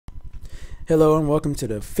Hello and welcome to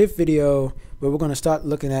the 5th video where we're going to start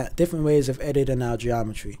looking at different ways of editing our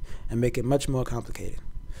geometry and make it much more complicated.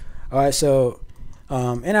 Alright, so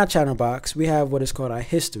in our channel box we have what is called our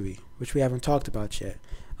history, which we haven't talked about yet,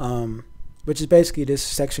 which is basically this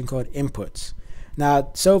section called inputs. Now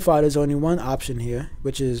so far there's only one option here,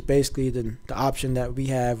 which is basically the option that we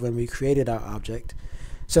have when we created our object.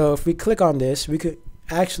 So if we click on this, we could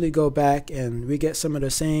actually go back and we get some of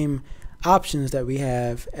the same options that we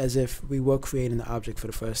have as if we were creating the object for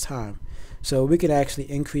the first time. So we could actually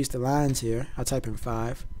increase the lines here. I'll type in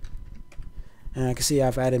 5 and I can see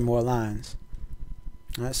I've added more lines.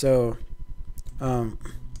 Alright, so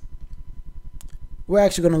we're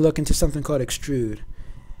actually going to look into something called extrude.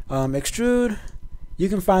 Extrude, you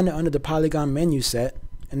can find it under the polygon menu set.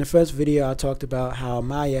 In the first video I talked about how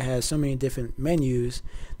Maya has so many different menus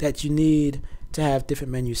that you need to have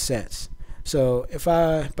different menu sets. So if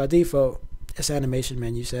by default it's animation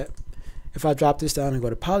menu set. If I drop this down and go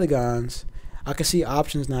to polygons, I can see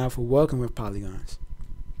options now for working with polygons.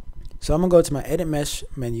 So I'm gonna go to my edit mesh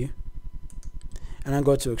menu and I'm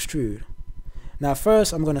going to go to extrude. Now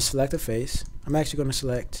first I'm gonna select a face. I'm gonna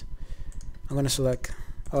select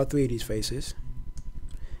all 3 of these faces.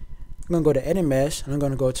 I'm gonna go to edit mesh and I'm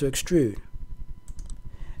gonna go to extrude.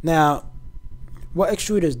 Now what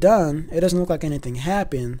extrude has done, it doesn't look like anything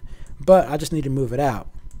happened, but I just need to move it out.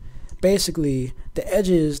 Basically, the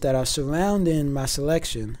edges that are surrounding my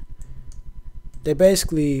selection, they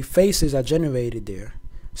basically faces are generated there.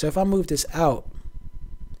 So if I move this out,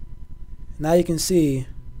 now you can see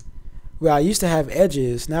where I used to have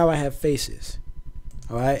edges, now I have faces.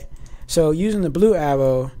 Alright? So using the blue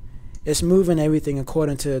arrow, it's moving everything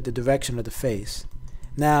according to the direction of the face.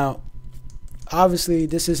 Now, obviously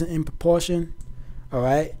this isn't in proportion.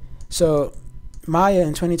 Alright? So Maya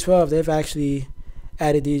in 2012, they've actually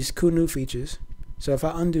added these cool new features. So if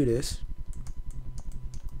I undo this,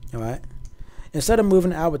 alright, instead of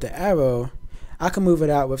moving it out with the arrow, I can move it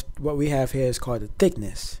out with what we have here is called the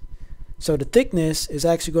thickness. So the thickness is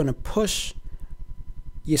actually going to push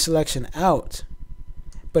your selection out,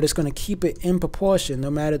 but it's going to keep it in proportion no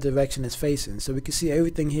matter the direction it's facing. So we can see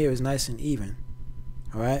everything here is nice and even.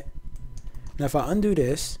 Alright, now if I undo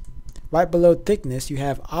this, right below thickness you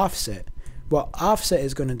have offset. What offset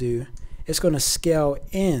is going to do, it's going to scale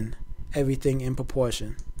in everything in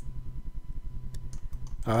proportion.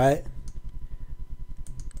 Alright?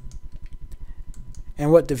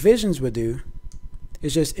 And what divisions would do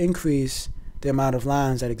is just increase the amount of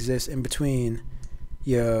lines that exist in between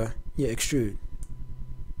your extrude.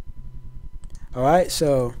 Alright,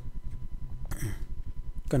 so I'm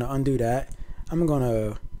going to undo that. I'm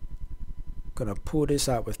going to pull this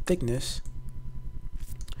out with thickness.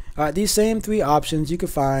 Alright, these same 3 options you can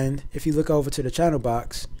find if you look over to the channel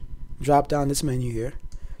box, drop down this menu here.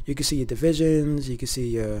 You can see your divisions, you can see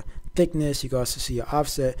your thickness, you can also see your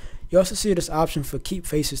offset. You also see this option for keep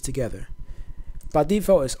faces together. By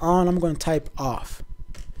default it's on. I'm going to type off.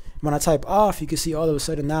 When I type off, you can see all of a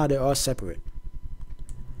sudden now they're all separate.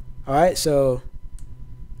 Alright, so,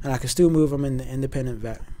 and I can still move them in the independent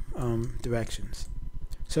directions.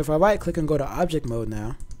 So if I right click and go to object mode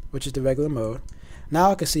now, which is the regular mode,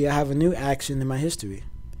 now I can see I have a new action in my history.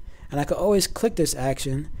 And I can always click this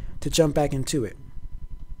action to jump back into it.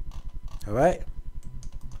 Alright?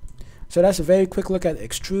 So that's a very quick look at the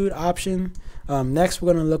extrude option. Next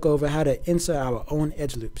we're going to look over how to insert our own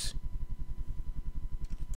edge loops.